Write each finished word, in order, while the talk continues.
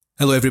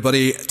Hello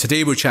everybody.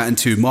 Today we're chatting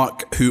to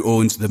Mark, who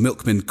owns the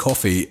Milkman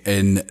Coffee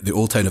in the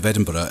old town of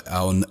Edinburgh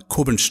on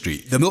Coburn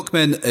Street. The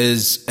Milkman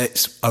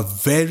it's a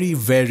very,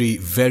 very,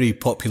 very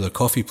popular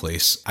coffee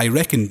place. I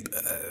reckon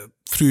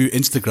through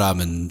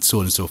Instagram and so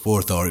on and so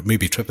forth, or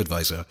maybe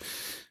TripAdvisor.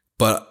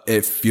 But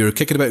if you're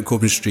kicking about in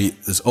Coburn Street,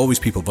 there's always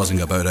people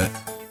buzzing about it.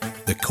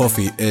 The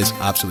coffee is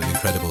absolutely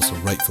incredible, so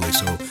rightfully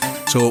so.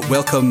 So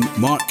welcome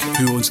Mark,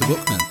 who owns the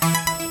Milkman.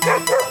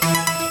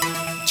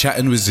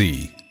 Chatting with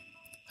Z.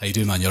 How you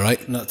doing, man? You all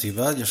right? Not too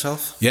bad.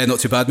 Yourself? Yeah, not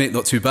too bad, mate.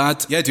 Not too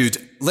bad. Yeah, dude.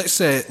 Let's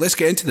get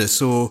into this.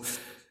 So,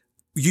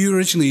 you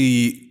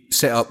originally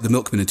set up the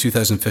Milkman in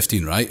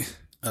 2015, right?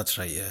 That's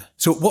right. Yeah.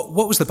 So,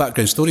 what was the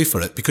background story for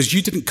it? Because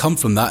you didn't come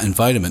from that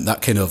environment,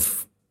 that kind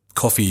of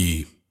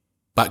coffee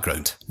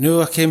background.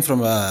 No, I came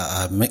from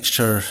a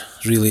mixture,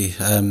 really.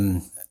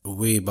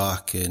 Way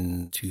back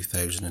in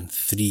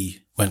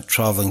 2003, went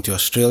travelling to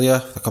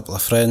Australia with a couple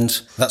of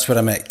friends. That's where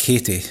I met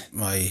Katie,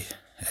 my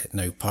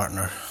now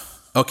partner.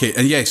 Okay,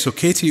 and yeah, so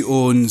Katie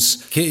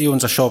owns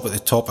a shop at the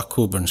top of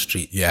Coburn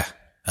Street. Yeah.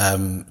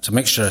 It's a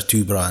mixture of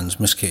two brands,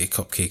 Miss Katie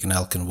Cupcake and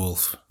Elkin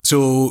Wolf.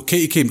 So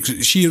Katie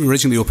she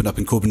originally opened up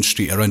in Coburn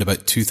Street around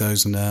about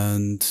 2000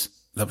 and...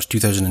 That was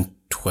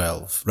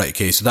 2012. Right,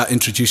 okay, so that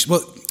introduced...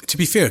 Well, to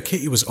be fair,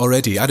 Katie was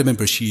already... I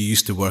remember she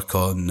used to work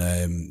on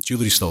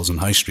jewellery stalls on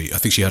High Street. I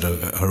think she had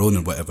her own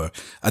and whatever.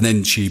 And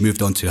then she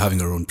moved on to having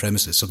her own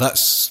premises. So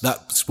that's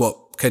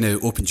what kind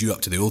of opened you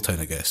up to the old town,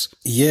 I guess.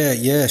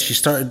 Yeah. She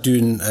started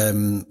doing...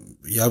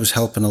 I was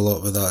helping a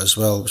lot with that as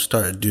well. We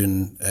started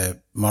doing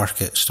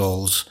market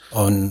stalls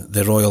on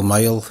the Royal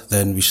Mile.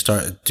 Then we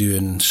started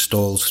doing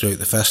stalls throughout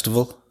the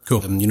festival.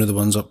 Cool. You know the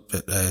ones up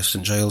at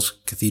St Giles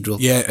Cathedral?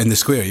 Yeah, in the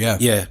square, yeah.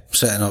 Yeah,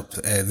 setting up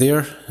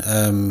there.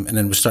 And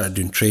then we started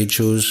doing trade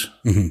shows.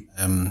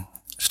 Mm-hmm.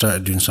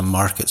 Started doing some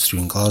markets through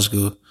in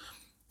Glasgow.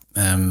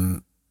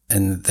 And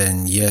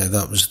then,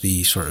 that was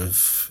the sort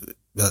of...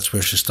 That's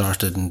where she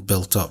started and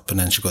built up, and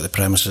then she got the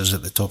premises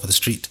at the top of the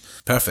street.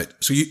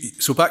 Perfect.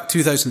 So back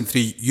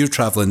 2003, you're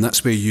travelling.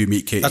 That's where you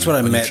meet Katie. That's where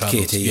I met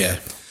Katie, yeah.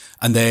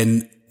 And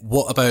then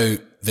what about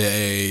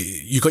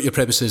you got your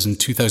premises in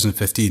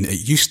 2015.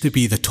 It used to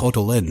be the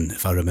Toddle Inn,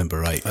 if I remember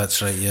right.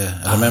 That's right, yeah.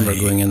 I remember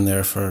going in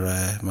there for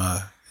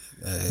my...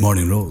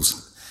 morning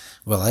rolls.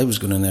 Well, I was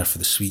going in there for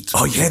the sweets.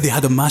 Oh yeah, they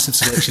had a massive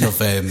selection of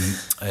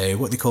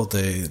what they called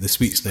the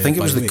sweets. I think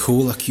it was the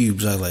cola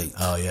cubes I liked.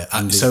 Oh yeah,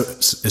 and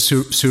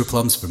sour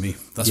plums for me.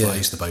 That's what I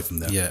used to buy from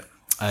there. Yeah,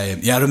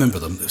 I remember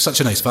them.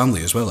 Such a nice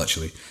family as well,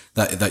 actually.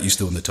 That used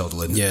to own the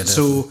Toddle Inn. Yeah,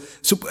 definitely.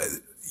 So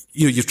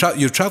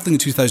you're traveling in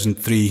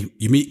 2003.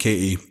 You meet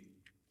Katie,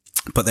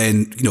 but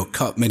then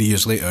cut many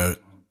years later,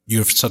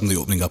 you're suddenly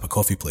opening up a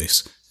coffee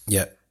place.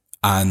 Yeah.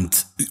 And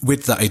where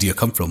did that idea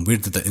come from? Where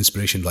did the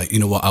inspiration, I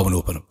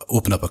want to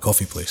open up a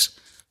coffee place?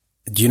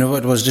 Do you know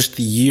what it was? Just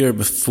the year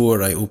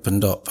before I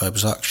opened up, I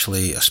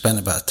spent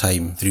a bit of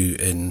time through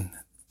in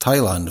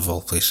Thailand, of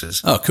all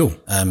places. Oh, cool.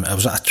 I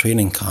was at a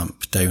training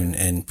camp down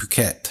in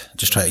Phuket,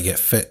 just trying to get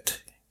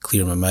fit,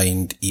 clear my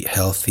mind, eat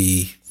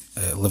healthy,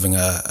 living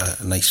a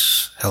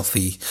nice,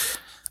 healthy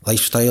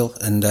lifestyle.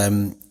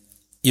 And,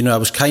 I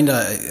was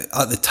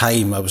at the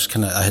time,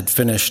 I had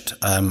finished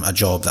a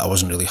job that I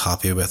wasn't really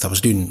happy with. I was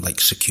doing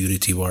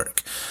security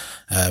work,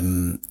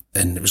 and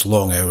it was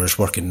long hours,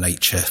 working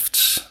night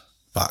shifts,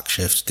 back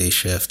shifts, day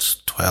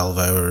shifts, 12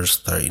 hours,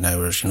 13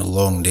 hours,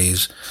 long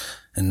days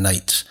and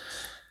nights.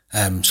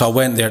 So I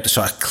went there to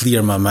sort of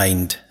clear my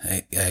mind,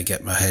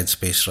 get my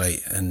headspace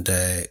right. And,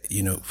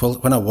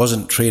 when I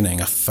wasn't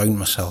training, I found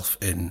myself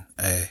in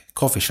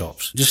coffee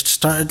shops. Just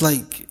started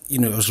I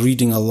was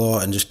reading a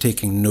lot and just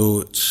taking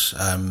notes.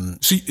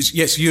 So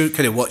you're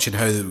kind of watching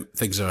how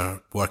things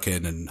are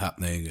working and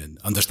happening and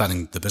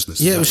understanding the business.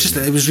 Yeah,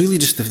 it was really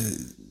just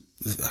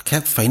I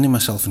kept finding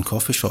myself in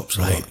coffee shops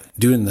a lot,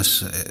 doing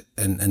this,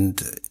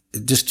 and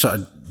it just sort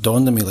of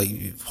dawned on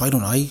me, why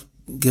don't I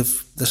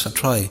give this a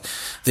try?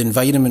 The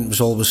environment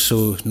was always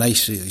so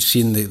nice,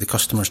 seeing the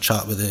customers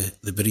chat with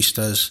the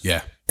baristas.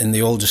 Yeah. And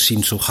they all just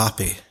seemed so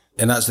happy.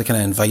 And that's the kind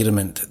of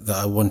environment that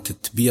I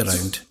wanted to be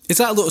around. Is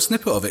that a little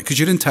snippet of it? Because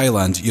you're in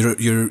Thailand,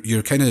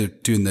 you're kind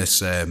of doing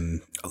this,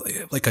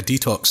 like a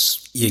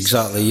detox.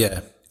 Exactly,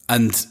 yeah.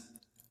 And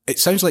it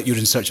sounds like you're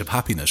in search of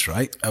happiness,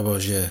 right? I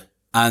was, yeah.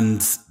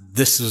 And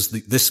this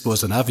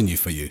was an avenue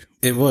for you.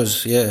 It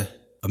was, yeah.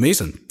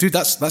 Amazing. Dude,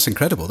 that's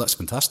incredible. That's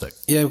fantastic.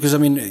 Yeah, because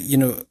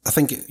I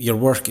think your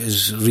work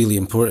is really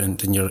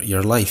important in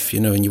your life,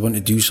 and you want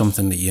to do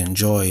something that you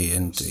enjoy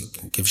and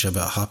it gives you a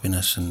bit of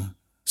happiness. And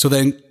so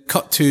then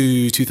cut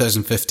to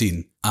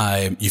 2015,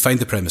 you find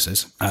the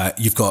premises,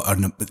 you've got,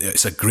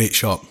 it's a great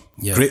shop,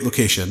 great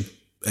location.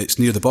 It's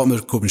near the bottom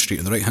of Coburn Street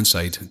on the right hand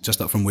side,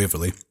 just up from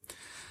Waverley.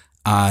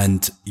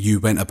 And you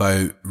went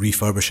about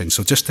refurbishing.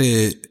 So just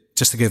to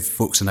give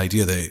folks an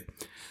idea that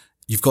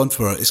you've gone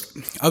for,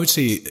 I would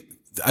say,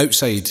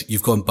 outside,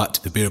 you've gone back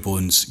to the bare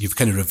bones. You've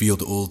kind of revealed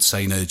the old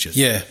signage.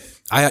 Yeah.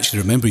 I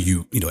actually remember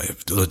you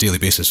on a daily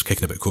basis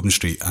kicking about Coburn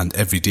Street, and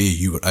every day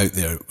you were out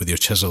there with your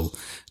chisel,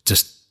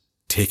 just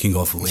taking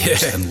off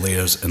layers and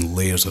layers and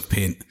layers of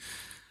paint.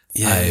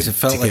 Yeah, it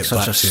felt like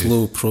such a to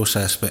slow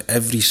process, but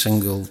every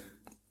single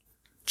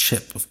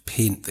chip of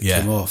paint that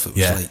came off, it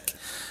was like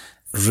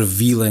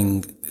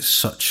revealing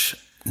such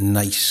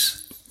nice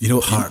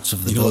parts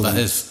of the building. You know what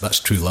that is? That's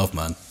true love,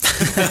 man.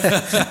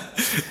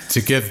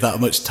 To give that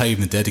much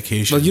time and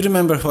dedication. Well, you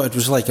remember what it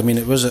was like. I mean,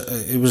 it was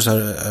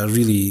a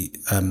really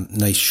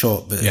nice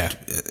shop, but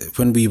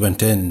when we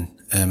went in,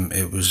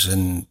 it was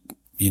in,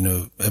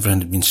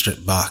 everything had been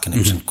stripped back and it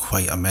was in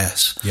quite a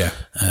mess. Yeah.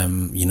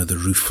 The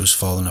roof was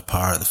falling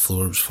apart, the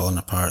floor was falling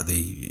apart.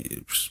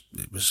 It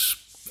was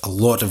a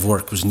lot of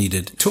work was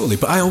needed. Totally,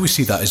 but I always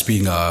see that as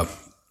being a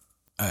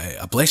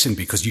blessing,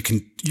 because you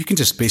can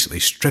just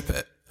basically strip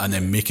it and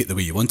then make it the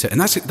way you want it,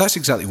 and that's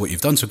exactly what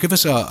you've done. So give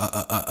us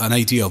an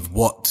idea of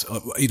what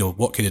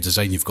kind of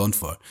design you've gone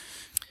for.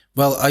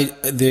 Well,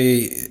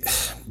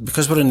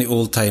 because we're in the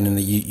old town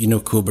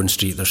and Coburn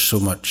Street, there's so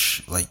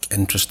much like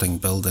interesting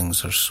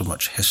buildings, there's so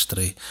much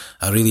history.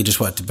 I really just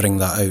wanted to bring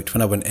that out.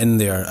 When I went in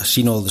there, I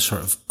seen all the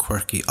sort of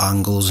quirky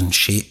angles and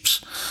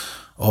shapes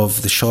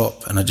of the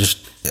shop, and I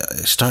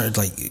started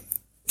like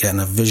getting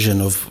a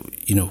vision of,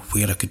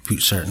 where I could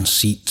put certain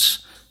seats,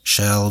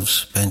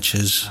 shelves,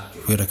 benches,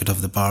 where I could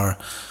have the bar.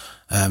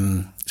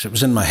 So it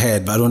was in my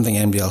head, but I don't think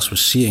anybody else was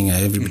seeing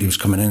it. Everybody was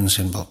coming in and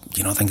saying, well,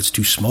 I think it's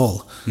too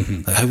small.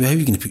 Like, how are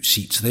you going to put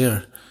seats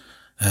there?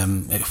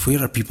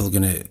 Where are people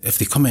going to, if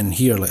they come in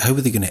here, like, how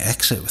are they going to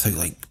exit without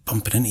like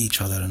bumping into each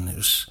other? And it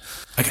was,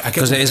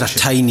 because it is a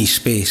tiny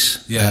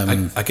space.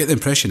 Yeah, I get the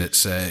impression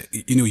it's,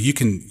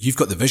 you've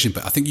got the vision,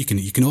 but I think you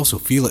can also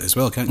feel it as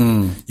well, can't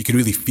you? You can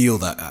really feel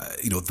that,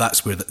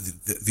 that's where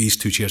these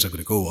two chairs are going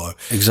to go, or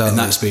in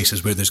that space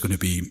is where there's going to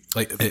be,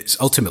 like, it's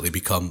ultimately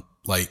become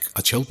like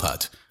a chill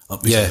pad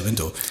up beside the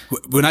window.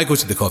 When I go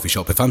to the coffee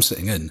shop, if I'm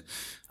sitting in,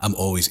 I'm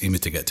always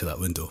aiming to get to that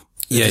window.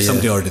 If there's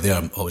somebody already there,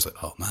 I'm always like,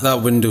 oh man.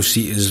 That window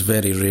seat is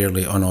very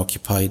rarely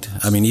unoccupied.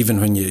 I mean, even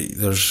when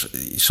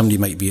somebody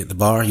might be at the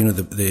bar, on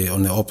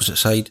the opposite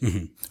side,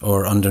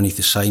 or underneath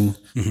the sign.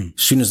 As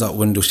soon as that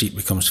window seat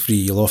becomes free,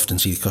 you'll often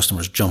see the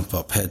customers jump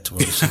up head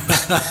towards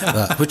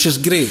that, which is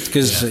great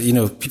because,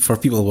 for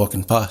people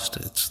walking past,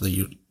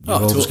 you're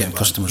always totally getting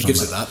customers. It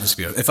gives it the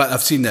atmosphere. In fact,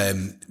 I've seen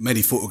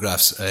many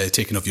photographs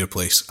taken of your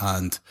place,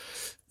 and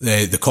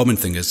the common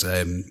thing is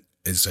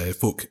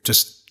folk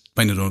just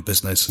minding their own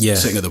business,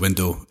 sitting at the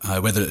window,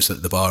 whether it's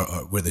at the bar or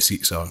where the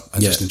seats are,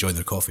 and just enjoying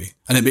their coffee.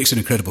 And it makes an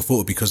incredible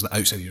photo because the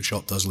outside of your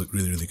shop does look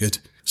really, really good.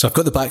 So I've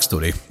got the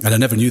backstory, and I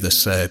never knew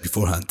this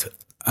beforehand.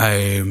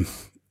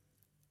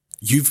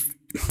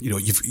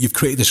 You've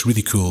created this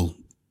really cool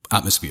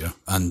atmosphere,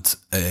 and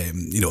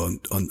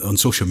on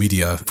social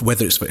media,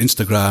 whether it's for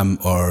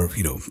Instagram or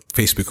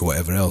Facebook or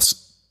whatever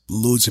else,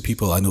 loads of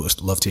people I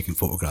noticed love taking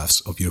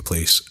photographs of your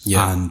place,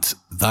 and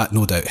that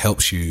no doubt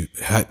helps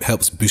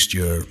boost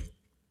your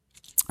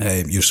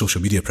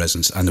social media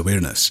presence and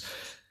awareness.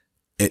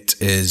 It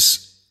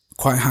is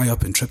quite high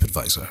up in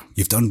TripAdvisor.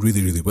 You've done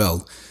really, really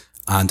well.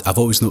 And I've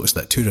always noticed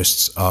that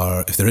tourists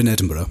if they're in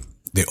Edinburgh,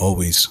 they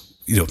always,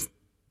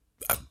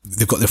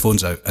 they've got their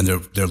phones out and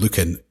they're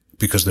looking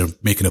because they're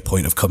making a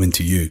point of coming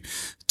to you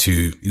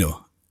to,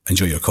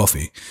 enjoy your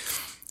coffee.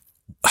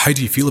 How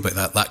do you feel about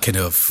that? That kind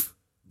of,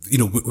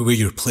 where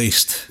you're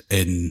placed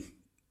in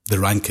the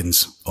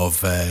rankings of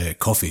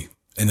coffee?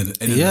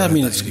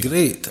 It's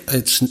great.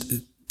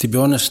 To be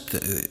honest,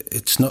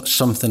 it's not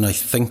something I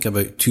think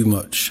about too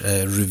much,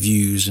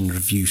 reviews and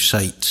review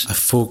sites. I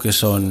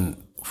focus on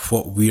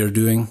what we're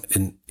doing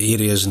in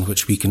areas in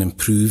which we can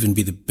improve and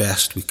be the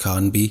best we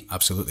can be.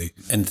 Absolutely.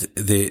 And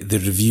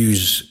the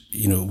reviews,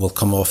 will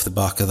come off the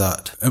back of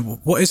that. And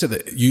what is it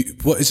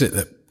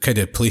that kind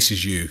of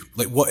places you,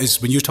 like,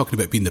 when you're talking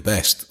about being the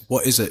best,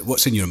 what is it,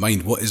 what's in your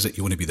mind? What is it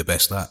you want to be the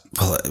best at?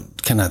 Well,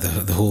 kind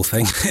of the whole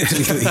thing,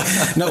 really.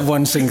 Not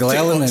one single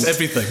element.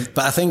 Everything.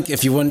 But I think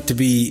if you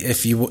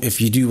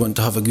do want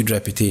to have a good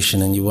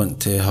reputation and you want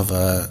to have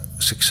a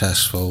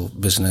successful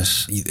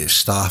business,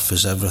 staff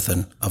is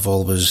everything. We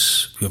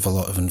have a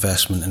lot of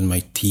investment in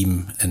my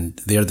team,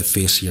 and they're the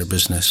face of your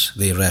business.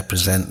 They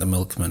represent the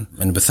Milkman.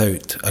 And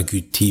without a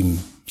good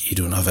team, you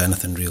don't have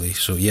anything really.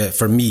 So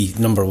for me,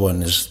 number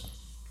one is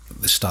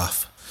the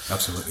staff.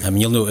 Absolutely.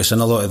 You'll notice in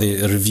a lot of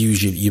the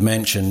reviews you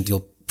mentioned,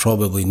 you'll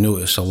probably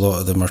notice a lot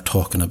of them are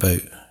talking about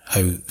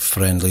how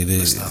friendly the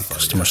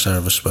customer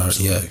service were.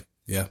 Absolutely.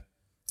 Yeah.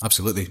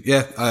 Absolutely.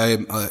 Yeah,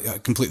 I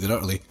completely and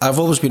utterly. I've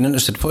always been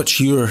interested. What's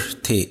your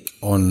take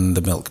on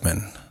the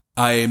Milkman?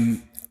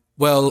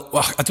 Well,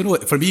 I don't know.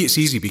 For me, it's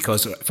easy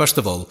because, first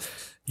of all,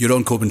 you're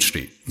on Coburn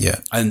Street. Yeah.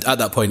 And at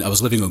that point, I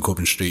was living on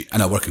Coburn Street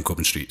and I work in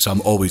Coburn Street. So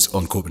I'm always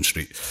on Coburn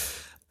Street.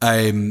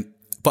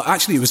 But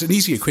actually, it was an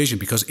easy equation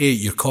because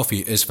your coffee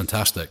is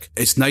fantastic.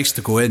 It's nice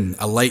to go in.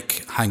 I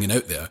like hanging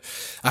out there.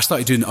 I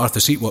started doing Arthur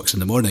Seat walks in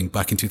the morning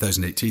back in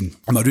 2018.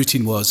 And my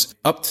routine was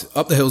up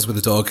the hills with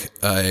the dog,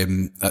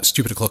 at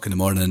stupid o'clock in the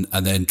morning,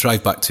 and then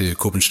drive back to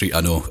Coburn Street.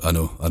 I know,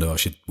 I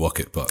should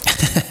walk it, but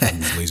I'm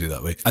lazy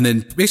that way. And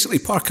then basically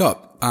park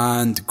up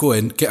and go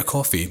in, get a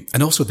coffee.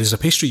 And also there's a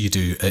pastry you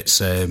do. It's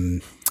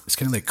kind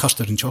of like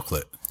custard and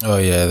chocolate. Oh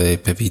yeah, the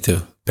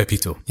Pepito.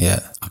 Pepito. Yeah.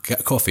 I'll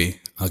get a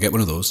coffee I'll get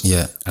one of those.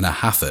 Yeah. And I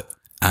half it.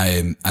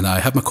 And I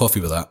have my coffee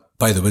with that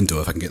by the window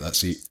if I can get that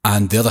seat.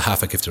 And the other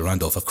half I give to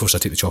Randolph. Of course, I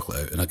take the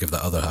chocolate out and I give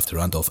that other half to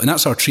Randolph. And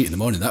that's our treat in the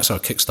morning. That's our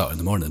kickstart in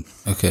the morning.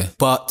 Okay.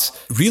 But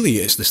really,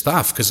 it's the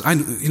staff because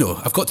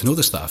I've got to know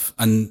the staff.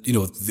 And,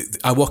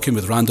 I walk in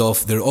with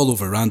Randolph. They're all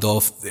over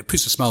Randolph. It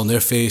puts a smile on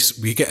their face.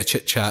 We get a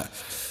chit chat.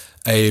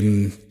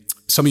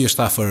 Some of your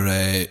staff are,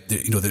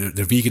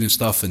 they're vegan and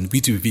stuff, and we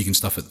do vegan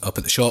stuff up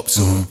at the shop.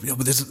 So,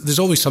 but there's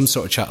always some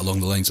sort of chat along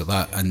the lines of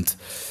that. And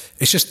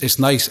it's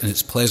nice and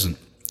it's pleasant.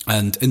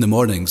 And in the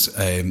mornings,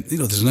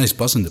 there's a nice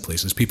buzz in the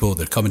place. There's people,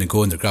 they're coming and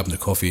going, they're grabbing their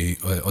coffee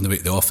on the way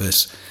to the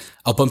office.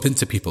 I'll bump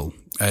into people.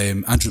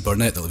 Andrew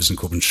Burnett that lives in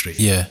Coburn Street.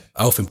 Yeah.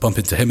 I often bump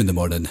into him in the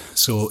morning.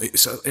 So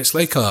it's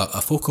like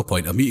a focal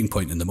point, a meeting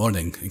point in the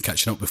morning and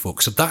catching up with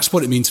folks. So that's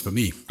what it means for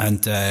me.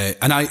 And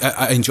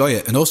I enjoy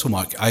it. And also,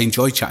 Mark, I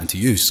enjoy chatting to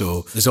you.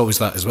 So there's always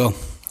that as well.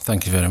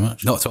 Thank you very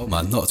much. Not at all,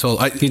 man. Not at all.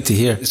 Good to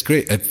hear. It's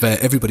great. If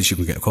everybody should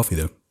go get a coffee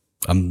there.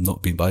 I'm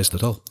not being biased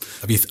at all.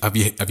 Have you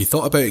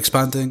thought about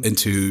expanding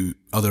into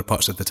other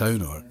parts of the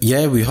town, or?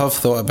 Yeah, we have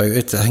thought about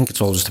it. I think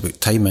it's all just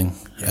about timing.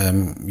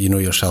 You know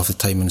yourself, the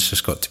timing's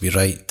just got to be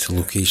right. The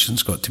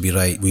location's got to be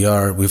right. We've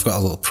got a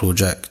little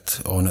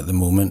project on at the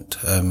moment.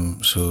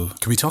 So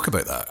can we talk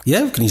about that?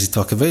 Yeah, we can easily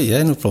talk about it.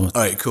 Yeah, no problem.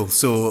 All right, cool.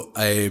 So,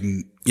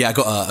 I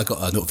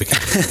got a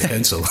notification from the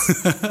council.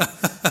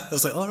 I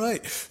was like, all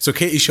right. So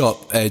Katie's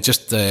shop,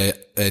 just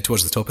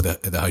towards the top of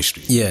the high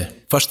street. Yeah.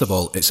 First of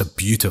all, it's a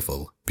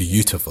beautiful,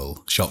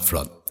 beautiful shop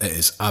front. It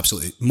is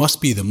absolutely,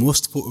 must be the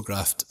most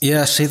photographed.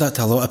 Yeah, I say that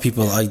to a lot of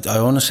people. I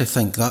honestly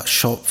think that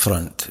shop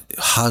front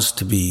has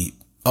to be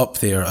up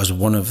there as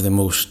one of the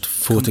most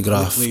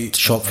photographed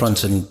shop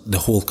fronts in the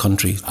whole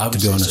country, to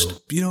be honest.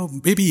 So.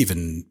 Maybe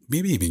even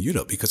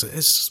Europe, because it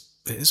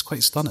is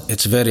quite stunning.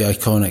 It's very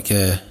iconic,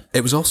 yeah.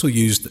 It was also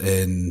used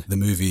in the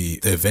movie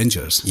The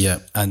Avengers. Yeah.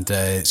 And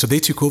so they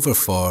took over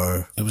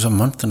for... It was a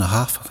month and a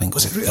half, I think.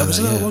 Was it really? Was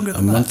it longer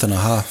than that? A month and a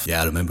half.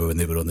 Yeah, I remember when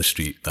they were on the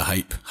street, the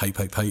hype.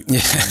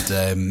 Yeah.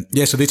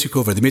 And so they took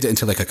over. They made it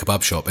into like a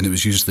kebab shop, and it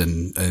was used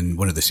in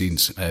one of the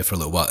scenes for a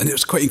little while. And it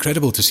was quite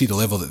incredible to see the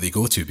level that they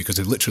go to, because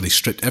they literally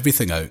stripped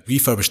everything out,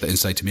 refurbished it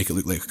inside to make it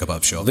look like a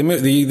kebab shop.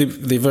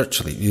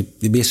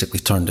 They basically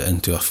turned it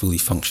into a fully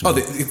functional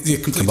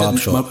kebab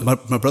shop.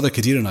 My brother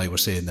Kadir and I were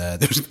saying,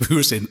 we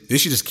were saying they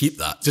should just keep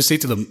that. Just say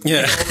to them,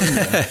 yeah,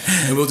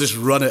 and we'll just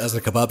run it as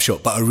a kebab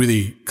shop, but a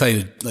really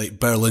kind of like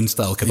Berlin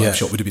style kebab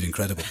shop would have been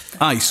incredible.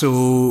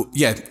 So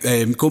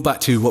going back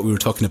to what we were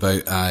talking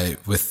about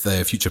with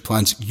future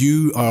plans,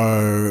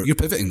 you're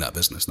pivoting that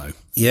business now.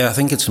 Yeah, I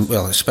think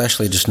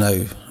especially just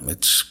now,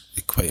 it's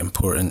quite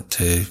important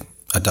to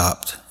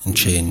adapt and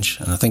change.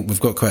 And I think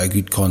we've got quite a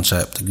good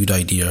concept, a good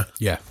idea,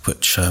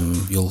 which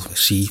you'll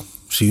see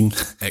soon.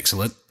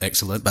 Excellent.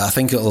 But I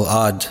think it'll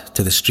add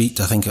to the street.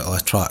 I think it'll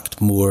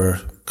attract more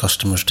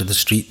customers to the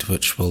street,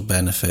 which will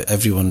benefit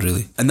everyone,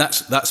 really. And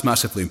that's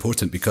massively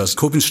important, because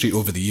Coburn Street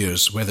over the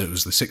years, whether it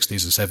was the 60s,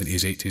 the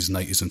 70s, 80s,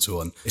 90s and so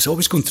on, it's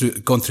always gone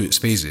through its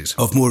phases.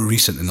 Of more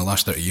recent, in the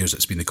last 30 years,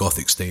 it's been the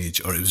Gothic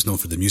stage, or it was known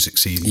for the music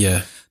scene,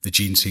 the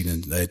Gene scene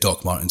and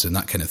Doc Martens and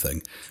that kind of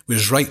thing.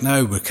 Whereas right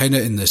now, we're kind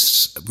of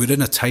we're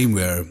in a time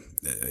where,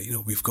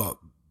 we've got,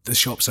 the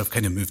shops have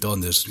kind of moved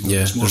on. There's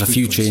a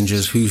few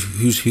changes. Who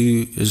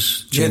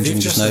is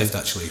changing just now? Left,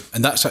 actually,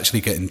 and that's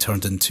actually getting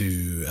turned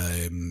into.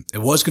 It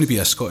was going to be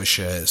a Scottish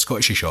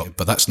shop,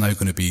 but that's now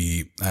going to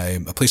be a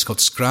place called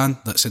Scran.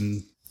 That's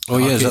in. Oh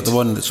yeah, is that the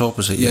one that's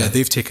opposite? Yeah,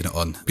 they've taken it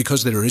on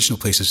because their original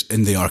place is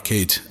in the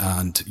arcade,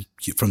 and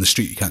from the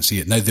street you can't see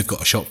it. Now they've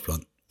got a shop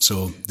front.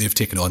 So they've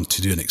taken on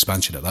to do an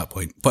expansion at that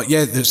point. But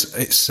yeah,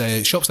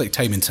 it's shops like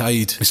Time and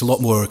Tide. It's a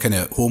lot more kind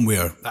of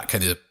homeware, that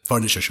kind of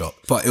furniture shop.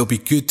 But it'll be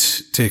good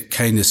to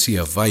kind of see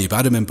a vibe.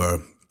 I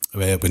remember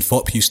when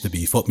FOP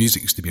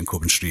Music used to be in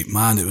Coburn Street.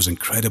 Man, it was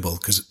incredible,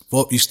 because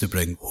FOP used to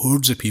bring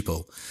hordes of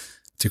people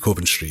to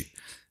Coburn Street.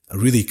 A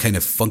really kind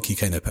of funky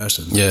kind of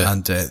person. Yeah.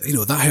 And,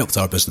 that helped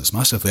our business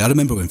massively. I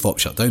remember when FOP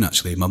shut down,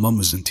 actually, my mum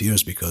was in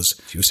tears, because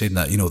she was saying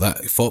that,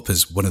 that FOP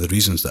is one of the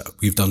reasons that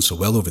we've done so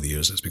well over the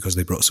years. It's because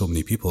they brought so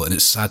many people, and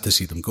it's sad to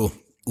see them go.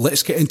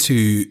 Let's get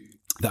into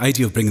the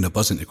idea of bringing a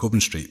buzz into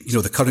Coburn Street.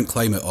 The current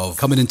climate of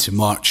coming into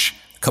March,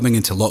 coming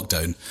into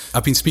lockdown.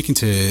 I've been speaking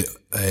to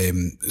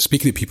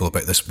people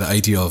about this, the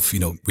idea of,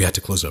 we had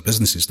to close our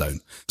businesses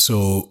down.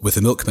 So with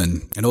the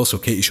Milkman, and also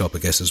Katie's shop, I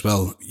guess, as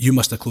well, you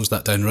must have closed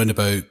that down around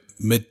about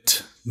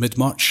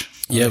mid-March?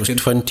 Yeah, it was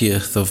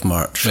 20th of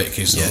March. Right,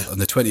 okay, so on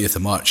the 20th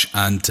of March.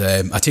 And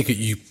I take it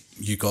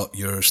you got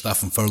your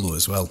staff on furlough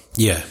as well?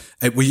 Yeah.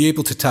 Were you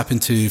able to tap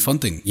into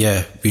funding?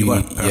 Yeah. You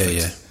were? Perfect.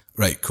 Yeah.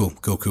 Right,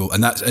 cool.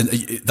 And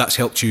that's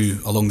helped you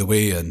along the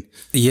way, and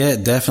yeah,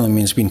 definitely. I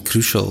mean, it's been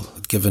crucial,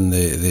 given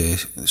the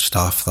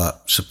staff.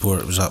 That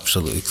support was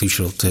absolutely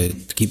crucial to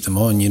keep them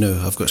on.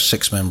 I've got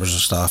 6 members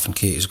of staff, and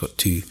Katie's got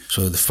 2.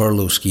 So the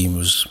furlough scheme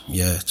was,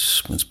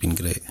 it's been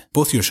great.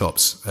 Both your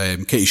shops,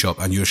 Katie's shop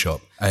and your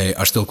shop,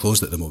 are still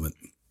closed at the moment.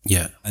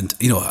 Yeah. And,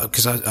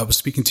 because I was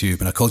speaking to you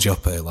when I called you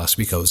up last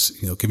week, I was,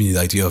 giving you the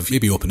idea of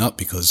maybe open up,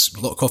 because a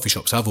lot of coffee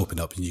shops have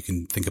opened up and you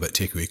can think about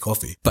takeaway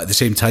coffee. But at the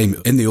same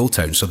time, in the Old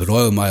Town, so the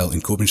Royal Mile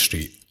in Coburn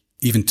Street,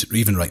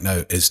 even right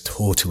now, is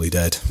totally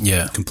dead.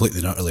 Yeah. Completely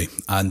and utterly.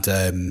 And,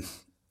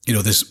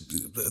 there's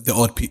the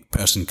odd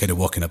person kind of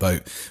walking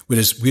about,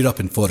 whereas we're up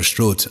in Forest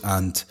Road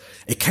and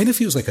it kind of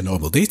feels like a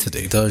normal day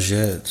today. It does,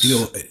 yeah.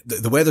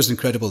 The weather's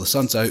incredible, the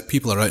sun's out,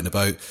 people are out and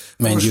about.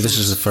 Mind you, this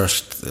is the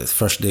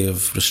first day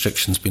of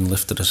restrictions being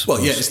lifted, I suppose.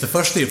 Well, yeah, it's the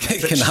first day of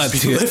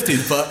restrictions being lifted,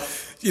 but,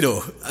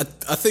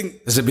 I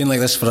think... Has it been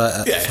like this for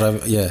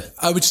yeah.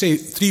 I would say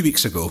 3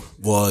 weeks ago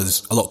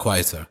was a lot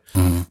quieter,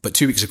 but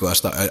 2 weeks ago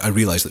I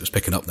realised that it was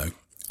picking up now.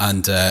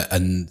 And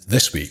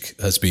this week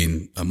has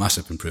been a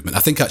massive improvement. I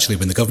think actually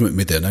when the government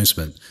made the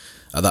announcement,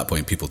 at that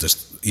point people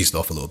just eased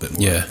off a little bit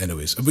more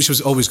anyways, which was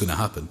always going to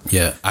happen.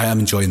 Yeah. I am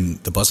enjoying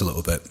the buzz a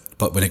little bit,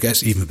 but when it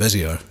gets even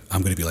busier,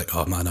 I'm going to be like,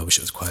 oh man, I wish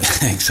it was quiet.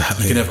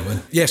 Exactly. You can never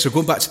win. Yeah, so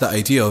going back to that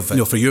idea of,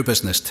 for your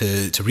business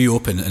to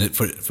reopen and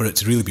for it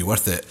to really be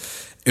worth it,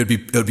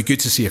 it would be good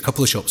to see a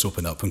couple of shops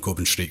open up on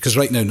Coburn Street, because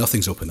right now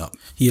nothing's open up.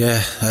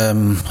 Yeah, I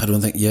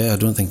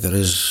don't think there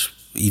is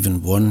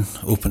even one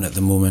open at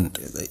the moment.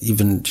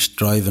 Even just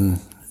driving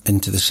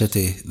into the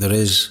city, there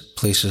is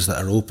places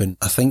that are open.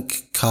 I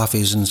think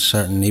cafes in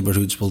certain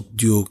neighbourhoods will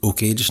do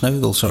okay just now.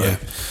 They'll sort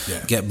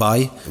of get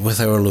by.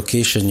 With our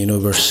location,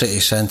 we're city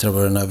centre,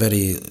 we're in a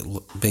very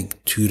big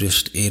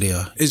tourist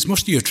area. Is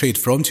most of your trade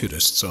from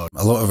tourists? Or?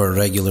 A lot of our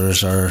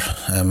regulars are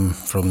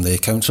from the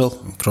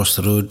council across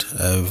the road.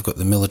 We've got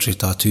the military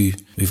tattoo,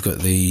 we've got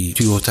the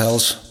 2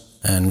 hotels,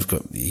 and we've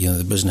got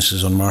the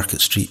businesses on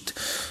Market Street.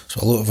 So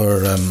a lot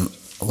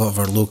of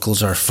our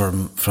locals are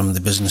from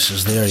the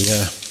businesses there.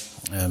 Yeah.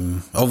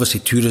 Obviously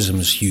tourism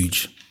is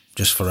huge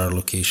just for our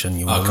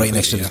location. Right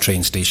next to the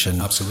train station.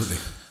 Absolutely.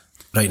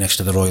 Right next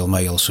to the Royal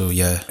Mile. So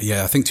yeah.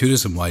 Yeah, I think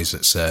tourism wise,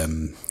 it's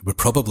we're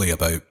probably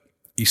about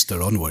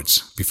Easter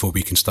onwards before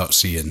we can start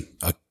seeing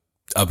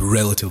a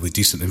relatively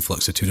decent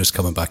influx of tourists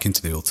coming back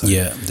into the Old Town.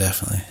 Yeah,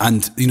 definitely.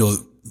 And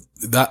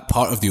that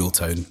part of the Old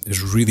Town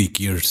is really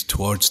geared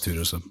towards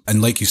tourism.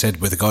 And like you said,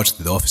 with regards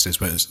to the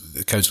offices, whether it's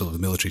the Council of the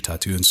Military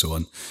Tattoo and so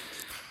on,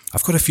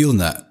 I've got a feeling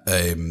that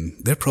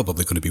they're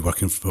probably going to be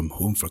working from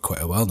home for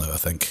quite a while now, I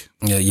think.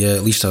 Yeah,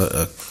 at least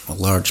a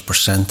large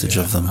percentage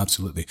of them.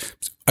 Absolutely.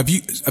 Have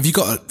you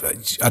got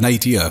an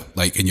idea,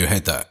 like in your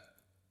head, that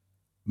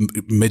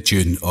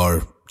mid-June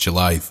or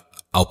July,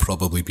 I'll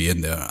probably be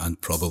in there and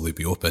probably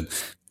be open?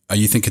 Are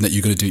you thinking that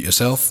you're going to do it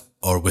yourself,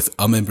 or with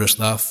a member of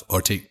staff,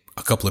 or take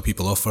a couple of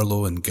people off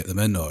furlough and get them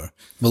in? Or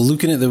well,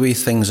 looking at the way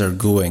things are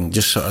going,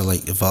 just sort of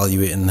like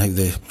evaluating how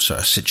the sort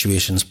of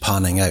situation's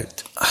panning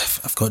out,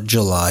 I've got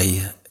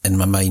July in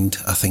my mind.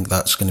 I think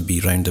that's going to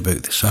be round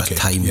about this sort of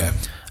time. Yeah.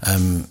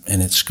 And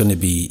it's going to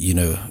be,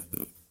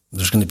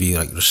 there's going to be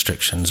like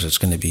restrictions. It's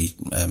going to be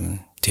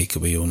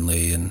takeaway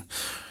only, and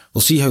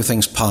we'll see how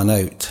things pan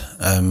out.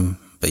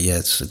 But yeah,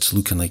 it's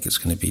looking like it's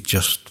going to be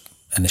just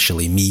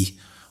initially me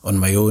on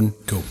my own.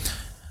 Cool.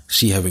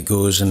 See how it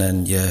goes, and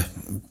then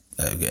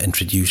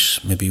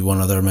introduce maybe one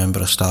other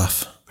member of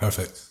staff.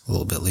 Perfect. A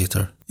little bit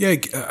later. Yeah,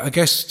 I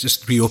guess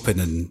just reopen,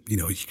 and you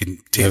can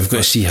take. Yeah, we've got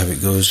to see how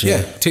it goes.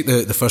 Yeah, take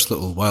the first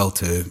little while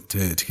to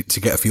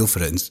get a feel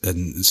for it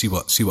and see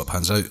what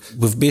pans out.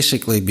 We've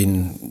basically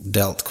been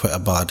dealt quite a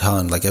bad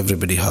hand, like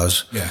everybody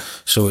has. Yeah.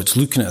 So it's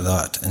looking at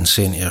that and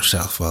saying to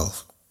yourself, well,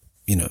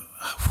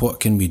 what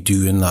can we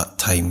do in that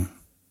time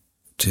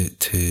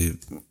to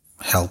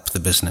help the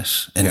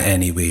business in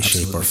any way,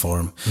 shape or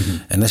form?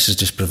 Mm-hmm. And this has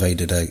just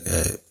provided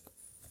that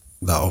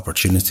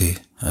opportunity,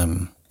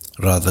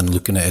 rather than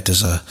looking at it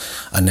as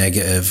a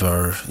negative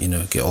or,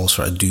 get all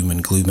sort of doom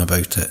and gloom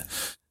about it.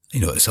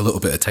 It's a little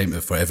bit of time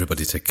for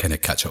everybody to kind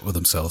of catch up with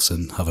themselves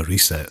and have a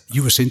reset.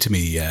 You were saying to me,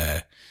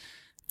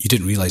 you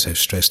didn't realise how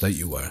stressed out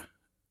you were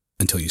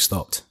until you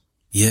stopped.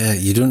 Yeah,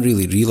 you don't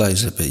really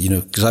realise it, but,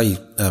 because I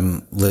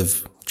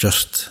live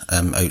just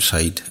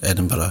outside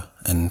Edinburgh,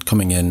 and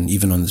coming in,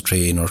 even on the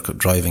train or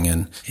driving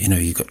in,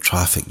 you've got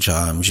traffic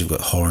jams, you've got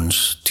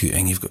horns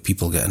tooting, you've got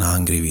people getting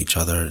angry with each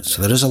other.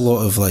 So there is a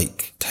lot of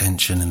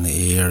tension in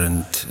the air,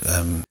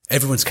 and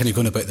everyone's kind of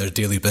going about their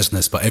daily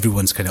business, but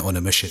everyone's kind of on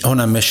a mission. On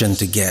a mission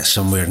to get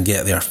somewhere and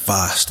get there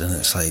fast, and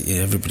it's like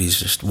everybody's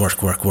just work.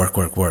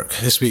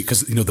 This week,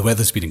 because the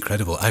weather's been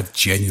incredible, I've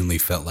genuinely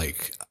felt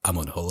like I'm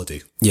on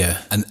holiday.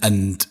 Yeah,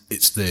 and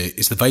it's the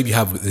vibe you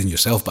have within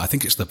yourself, but I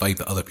think it's the vibe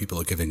that other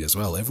people are giving as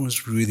well.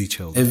 Everyone's really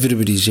chilled.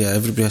 Everybody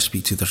I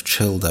speak to, they're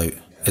chilled out.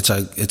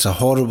 It's a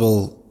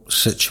horrible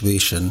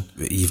situation,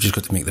 but you've just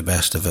got to make the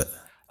best of it.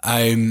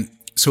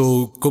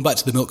 So going back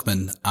to the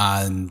Milkman,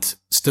 and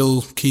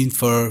still keen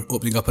for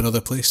opening up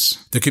another place?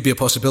 There could be a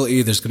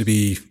possibility there's going to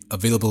be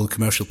available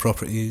commercial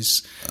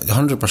properties.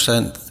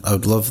 100%. I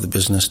would love the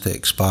business to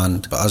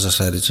expand, but as I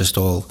said, it's just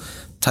all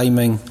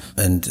timing,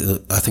 and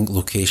I think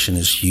location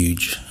is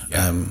huge.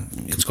 Yeah.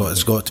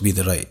 It's got to be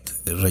the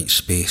right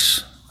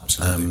space.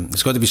 Absolutely.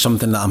 It's got to be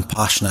something that I'm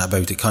passionate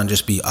about. It can't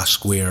just be a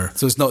square.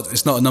 So it's not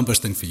a numbers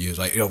thing for you,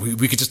 right?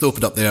 We could just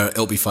open up there,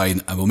 it'll be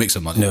fine, and we'll make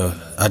some money. No,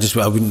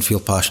 I wouldn't feel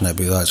passionate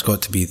about that. It's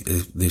got to be,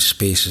 the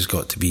space has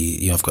got to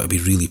be, I've got to be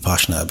really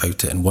passionate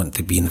about it and want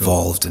to be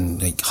involved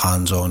and like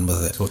hands-on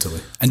with it.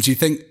 Totally. And do you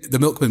think the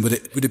Milkman, would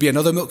it be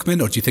another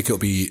Milkman, or do you think it'll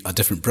be a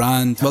different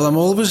brand? Well, I've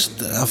always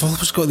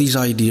got these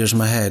ideas in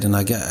my head, and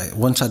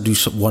once I do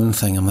one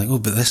thing, I'm like, oh,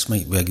 but this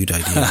might be a good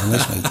idea, and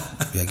this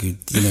might be a good,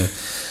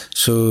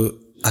 So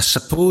I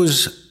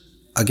suppose,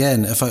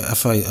 again, if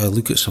I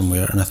look at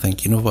somewhere and I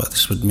think, you know what,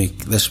 this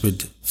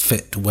would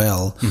fit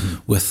well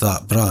with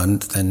that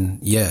brand, then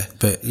yeah.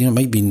 But it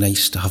might be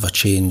nice to have a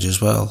change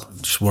as well.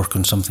 Just work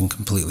on something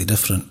completely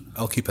different.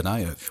 I'll keep an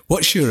eye out.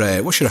 What's your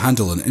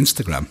handle on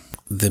Instagram?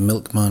 The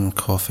Milkman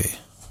Coffee,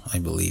 I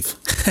believe.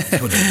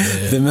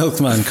 The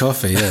Milkman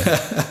Coffee,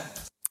 yeah.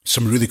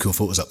 Some really cool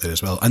photos up there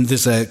as well, and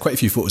there's quite a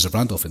few photos of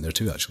Randolph in there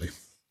too, actually.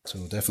 So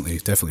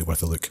definitely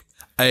worth a look.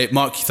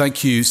 Mark,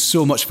 thank you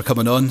so much for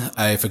coming on,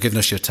 for giving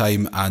us your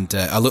time and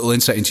a little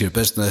insight into your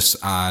business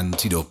and,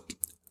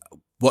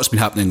 what's been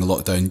happening in the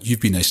lockdown. You've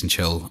been nice and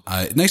chill.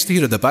 Nice to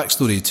hear the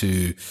backstory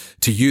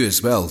to you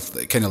as well.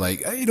 Kind of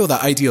like,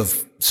 that idea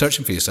of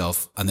searching for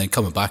yourself and then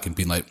coming back and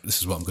being like, this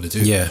is what I'm going to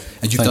do. Yeah.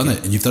 And you've done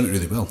it, and you've done it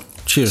really well.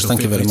 Cheers. So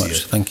thank you very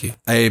much. Thank you.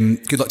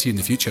 Good luck to you in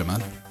the future,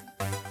 man.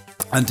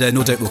 And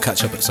no doubt we'll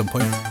catch up at some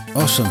point.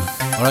 Awesome.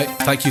 All right.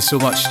 Thank you so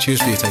much.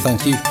 Cheers for your time.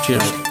 Thank you.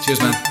 Cheers. Cheers,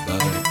 man.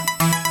 Bye.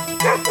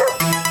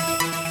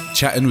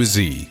 Chatting with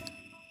Z.